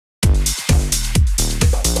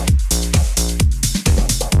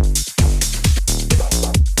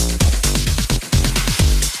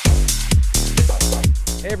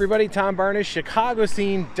everybody, Tom Barnish, Chicago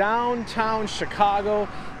Scene, downtown Chicago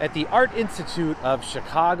at the Art Institute of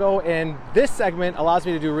Chicago. And this segment allows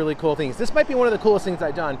me to do really cool things. This might be one of the coolest things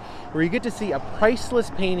I've done, where you get to see a priceless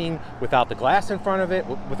painting without the glass in front of it,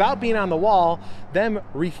 without being on the wall, them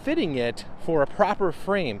refitting it for a proper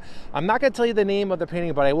frame. I'm not going to tell you the name of the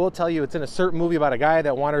painting, but I will tell you it's in a certain movie about a guy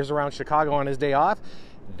that wanders around Chicago on his day off.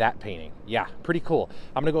 That painting, yeah, pretty cool.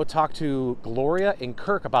 I'm gonna go talk to Gloria and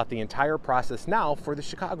Kirk about the entire process now for the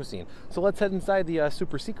Chicago Scene. So let's head inside the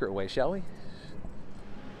super secret way, shall we?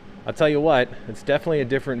 I'll tell you what, it's definitely a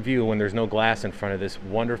different view when there's no glass in front of this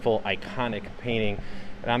wonderful, iconic painting.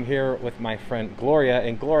 And I'm here with my friend Gloria.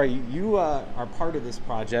 And Gloria, you are part of this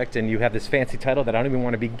project, and you have this fancy title that I don't even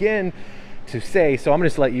want to begin to say, so I'm going to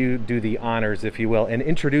just let you do the honors, if you will, and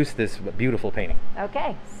introduce this beautiful painting.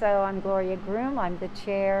 Okay, so I'm Gloria Groom. I'm the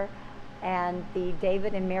chair and the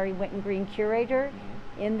David and Mary Winton Green curator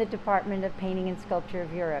in the Department of Painting and Sculpture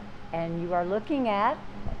of Europe. And you are looking at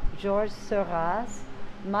Georges Seurat's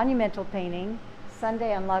monumental painting,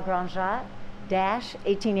 Sunday on La Grande Jatte,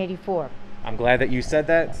 1884. I'm glad that you said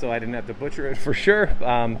that, so I didn't have to butcher it for sure.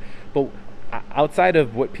 But outside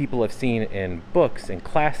of what people have seen in books and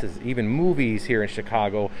classes, even movies here in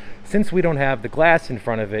Chicago, since we don't have the glass in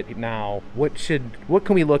front of it now, what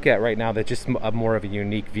can we look at right now that's just a more of a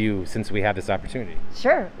unique view since we have this opportunity?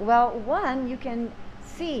 Sure. Well, one, you can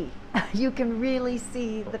see, you can really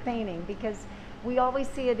see the painting, because we always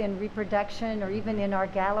see it in reproduction or even in our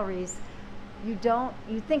galleries.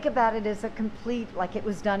 You think about it as a complete, like it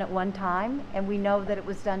was done at one time, and we know that it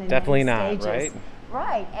was done in definitely many not, stages. right?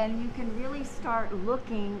 Right, and you can really start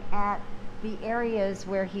looking at the areas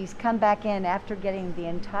where he's come back in after getting the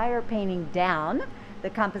entire painting down, the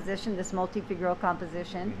composition, this multi-figural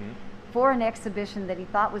composition, for an exhibition that he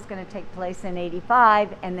thought was going to take place in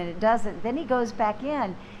 '85, and then it doesn't. Then he goes back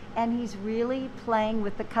in, and he's really playing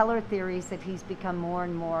with the color theories that he's become more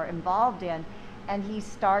and more involved in, and he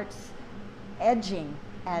starts edging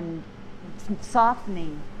and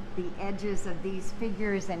softening the edges of these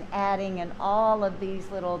figures and adding in all of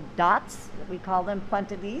these little dots, we call them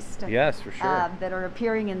pointillistes. Yes, for sure. That are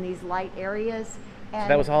appearing in these light areas. And so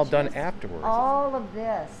that was all done afterwards. All of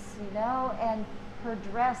this, you know, and her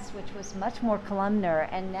dress, which was much more columnar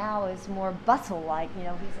and now is more bustle-like, you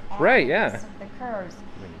know, he's adding right, yeah, the curves.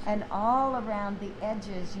 And all around the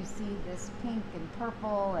edges you see this pink and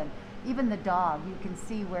purple, and even the dog, you can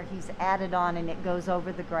see where he's added on and it goes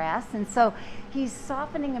over the grass. And so he's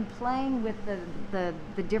softening and playing with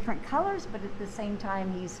the different colors, but at the same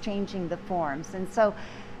time he's changing the forms. And so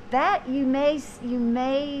that you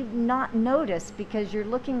may not notice because you're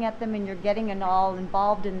looking at them and you're getting all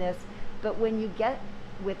involved in this, but when you get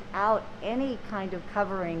without any kind of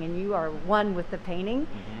covering and you are one with the painting,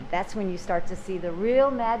 that's when you start to see the real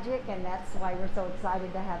magic, and that's why we're so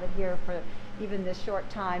excited to have it here for even this short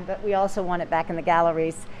time, but we also want it back in the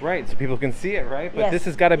galleries. Right, so people can see it, right? But yes, this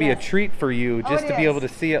has got to be a treat for you, just to be able to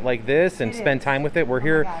see it like this and spend time with it. We're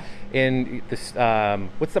here in this,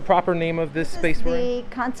 what's the proper name of this space we're in? The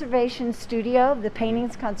Conservation Studio, the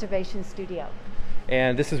Paintings Conservation Studio.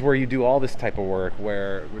 And this is where you do all this type of work,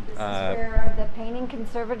 where this is where the painting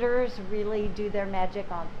conservators really do their magic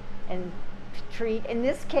on and treat. In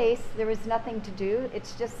this case, there is nothing to do.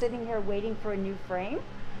 It's just sitting here waiting for a new frame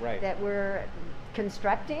that we're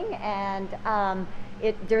constructing, and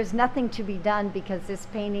there's nothing to be done because this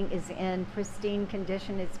painting is in pristine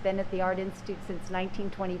condition. It's been at the Art Institute since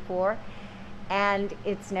 1924, and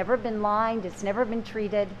it's never been lined, it's never been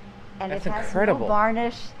treated, and it has no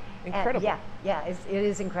varnish. Incredible. Yeah, it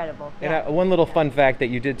is incredible. And one little fun fact that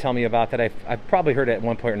you did tell me about that I've probably heard at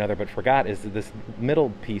one point or another but forgot is this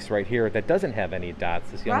middle piece right here that doesn't have any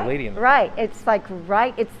dots, this young lady in the it's like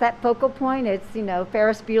it's that focal point. It's, you know,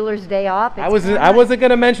 Ferris Bueller's Day Off. I wasn't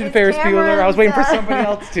going to mention Ferris Bueller. I was waiting for somebody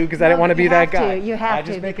else to, because I didn't want to be that guy. You have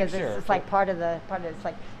to, because it's like part of it's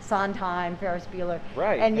like Sondheim, Ferris Bueller.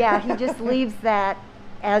 Right. And yeah, he just leaves that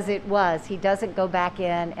as it was. He doesn't go back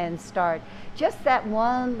in and start. Just that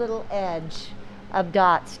one little edge of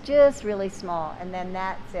dots, just really small, and then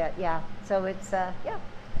that's it. Yeah, so it's So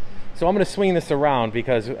I'm going to swing this around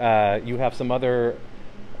because you have some other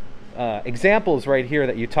examples right here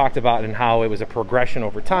that you talked about and how it was a progression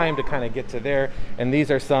over time to kind of get to there. And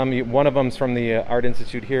these are some. One of them's from the Art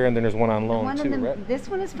Institute here, and then there's one on loan too. Right? This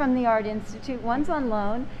one is from the Art Institute. One's on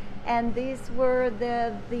loan, and these were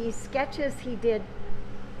the sketches he did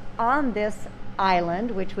on this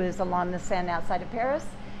island, which was along the Seine outside of Paris,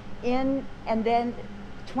 and then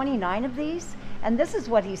 29 of these, and this is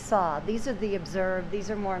what he saw. These are the observed, these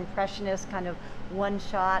are more impressionist, kind of one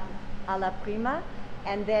shot a la prima,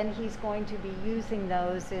 And then he's going to be using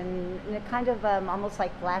those in a kind of almost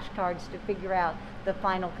like flashcards to figure out the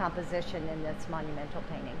final composition in this monumental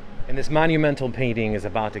painting. And this monumental painting is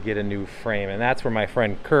about to get a new frame, and that's where my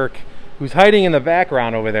friend Kirk, who's hiding in the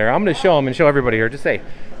background over there, I'm going to show him and show everybody here. Just say,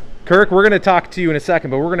 Kirk, we're going to talk to you in a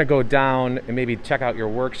second, but we're going to go down and maybe check out your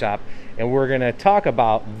workshop, and we're going to talk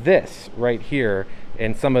about this right here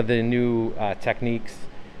and some of the new techniques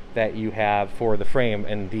that you have for the frame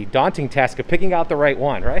and the daunting task of picking out the right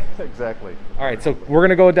one, right? Exactly. All right, so we're going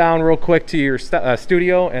to go down real quick to your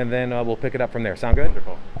studio, and then we'll pick it up from there. Sound good?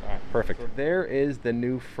 Wonderful. All right, perfect. So there is the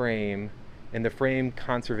new frame in the Frame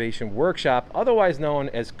Conservation Workshop, otherwise known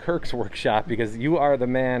as Kirk's Workshop, because you are the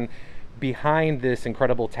man behind this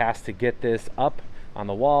incredible task to get this up on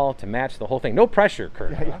the wall to match the whole thing. No pressure,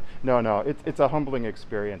 Kirk. Yeah. No, it's a humbling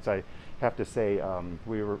experience. I have to say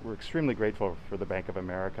we're extremely grateful for the Bank of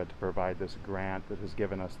America to provide this grant that has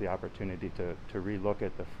given us the opportunity to relook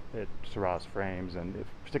at Seurat's frames, and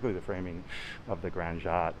particularly the framing of the Grande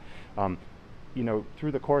Jatte. You know,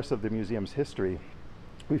 through the course of the museum's history,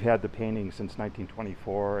 we've had the painting since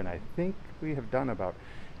 1924, and I think we have done about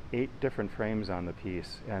 8 different frames on the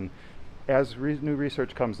piece. And as new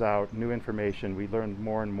research comes out, new information, we learn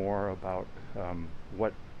more and more about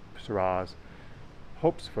what Seurat's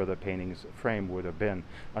hopes for the painting's frame would have been.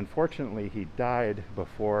 Unfortunately, he died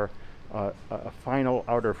before a final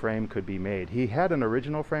outer frame could be made. He had an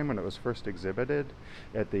original frame when it was first exhibited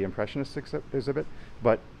at the Impressionist exhibit,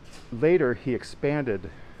 but later he expanded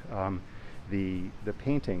the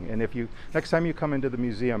painting. And if you, next time you come into the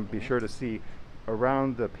museum, be sure to see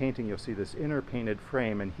around the painting, you'll see this inner painted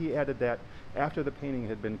frame, and he added that after the painting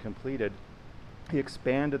had been completed. He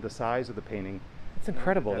expanded the size of the painting. It's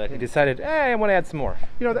incredible that he decided, hey, I want to add some more.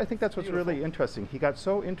 You know, I think that's what's really interesting. He got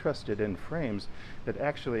so interested in frames that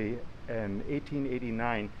actually in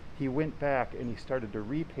 1889 he went back and he started to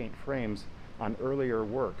repaint frames on earlier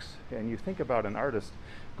works. And you think about an artist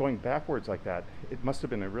going backwards like that, it must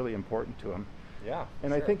have been really important to him. Yeah,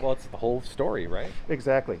 and sure. I think, well, it's the whole story, right?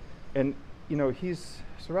 Exactly. And you know,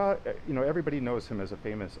 Seurat, you know, everybody knows him as a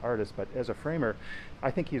famous artist, but as a framer,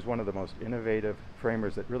 I think he's one of the most innovative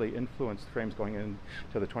framers that really influenced frames going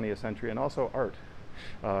into the 20th century, and also art,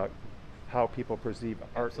 how people perceive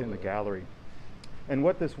art in the gallery. And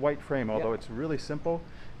what this white frame, although it's really simple,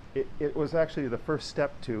 it was actually the first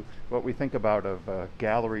step to what we think about of a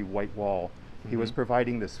gallery white wall. He was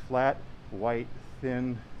providing this flat, white,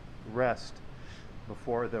 thin rest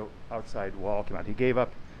before the outside wall came out. He gave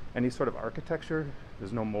up any sort of architecture.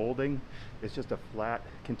 There's no molding. It's just a flat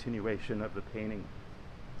continuation of the painting.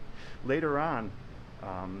 Later on,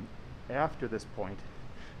 after this point,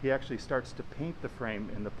 he actually starts to paint the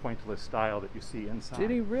frame in the pointless style that you see inside.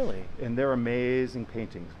 Did he really? And they're amazing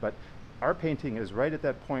paintings. But our painting is right at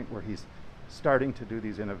that point where he's starting to do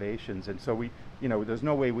these innovations, and so we, you know, there's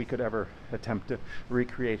no way we could ever attempt to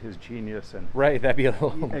recreate his genius. And right, that'd be a little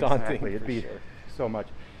daunting. Exactly, it'd be so much.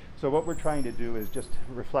 So what we're trying to do is just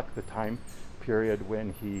reflect the time period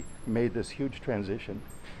when he made this huge transition.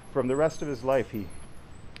 From the rest of his life, he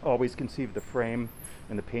always conceived the frame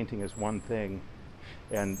and the painting as one thing,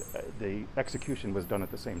 and the execution was done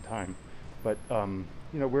at the same time. But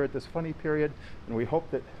you know, we're at this funny period, and we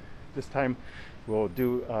hope that this time we'll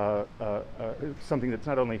do something that's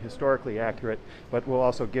not only historically accurate, but will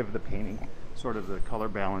also give the painting sort of the color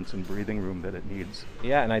balance and breathing room that it needs.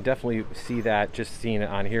 Yeah, and I definitely see that just seeing it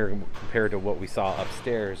on here compared to what we saw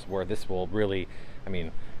upstairs, where this will really, I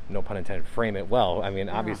mean, no pun intended, frame it well. I mean,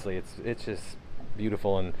 obviously it's just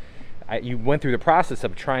beautiful. And you went through the process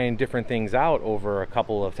of trying different things out over a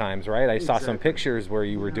couple of times, right? I saw some pictures where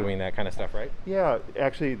you were doing that kind of stuff, right? Yeah,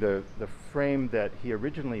 actually the frame that he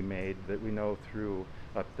originally made, that we know through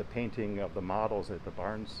the painting of the models at the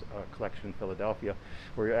Barnes collection in Philadelphia,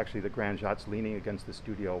 where actually the Grande Jatte's leaning against the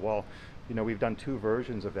studio wall. You know, we've done 2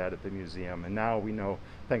 versions of that at the museum, and now we know,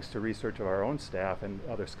 thanks to research of our own staff and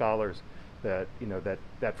other scholars, that, you know,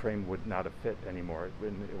 that frame would not have fit anymore. It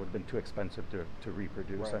would have been too expensive to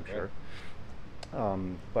reproduce, I'm sure.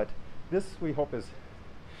 But this, we hope,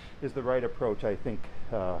 is the right approach. I think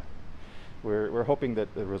we're hoping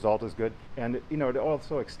that the result is good, and you know, it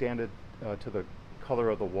also extended to the color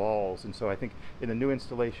of the walls. And so I think in the new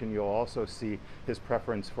installation you'll also see his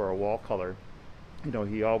preference for a wall color. You know,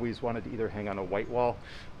 he always wanted to either hang on a white wall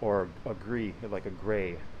or a like a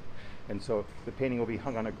gray. And so the painting will be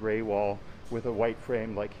hung on a gray wall with a white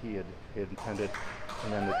frame like he had intended,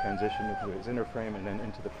 and then the transition into his inner frame and then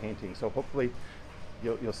into the painting. So hopefully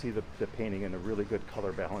you'll see the painting in a really good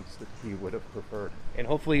color balance that he would have preferred. And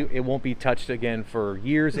hopefully it won't be touched again for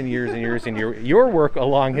years and years and years, and your work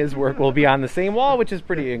along his work will be on the same wall, which is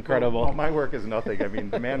pretty incredible. Well, my work is nothing. I mean,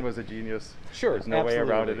 the man was a genius. Sure, there's no way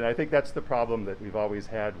around absolutely. it. And I think that's the problem that we've always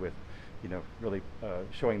had with, really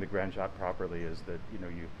showing the Grande Jatte properly, is that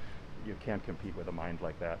you can't compete with a mind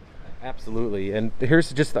like that. Absolutely. And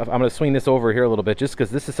here's just, I'm going to swing this over here a little bit just because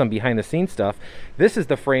this is some behind the scenes stuff. This is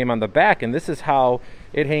the frame on the back, and this is how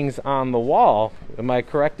it hangs on the wall. Am I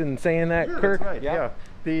correct in saying that, Sure, Kirk? that's right. Yeah.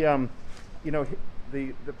 The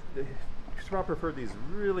the Seurat preferred these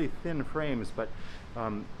really thin frames, but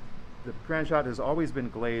the Grande Jatte has always been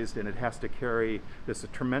glazed, and it has to carry this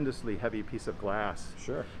tremendously heavy piece of glass.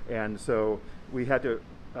 Sure. And so we had to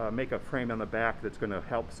make a frame on the back that's going to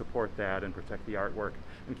help support that and protect the artwork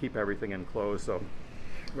and keep everything enclosed. So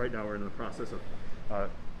right now we're in the process of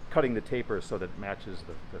cutting the tapers so that it matches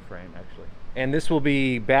the frame, actually. And this will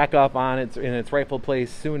be back up on in its rightful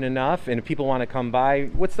place soon enough. And if people want to come by,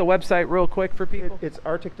 what's the website real quick for people? It's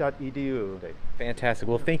arctic.edu. Fantastic.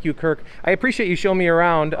 Well, thank you, Kirk. I appreciate you showing me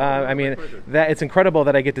around. I mean, pleasure. it's incredible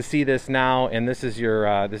that I get to see this now, and this is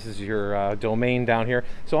your domain down here.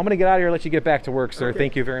 So I'm going to get out of here and let you get back to work, sir. Okay.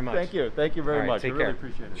 Thank you very much. Thank you very All right, much. take I really care.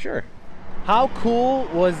 appreciate it. Sure. How cool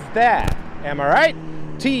was that? Am I right?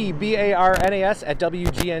 TBARNAS at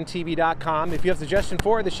WGNTV.com. If you have a suggestion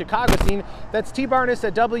for the Chicago scene, that's tbarness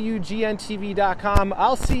at WGNTV.com.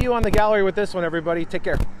 I'll see you on the gallery with this one, everybody. Take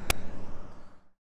care.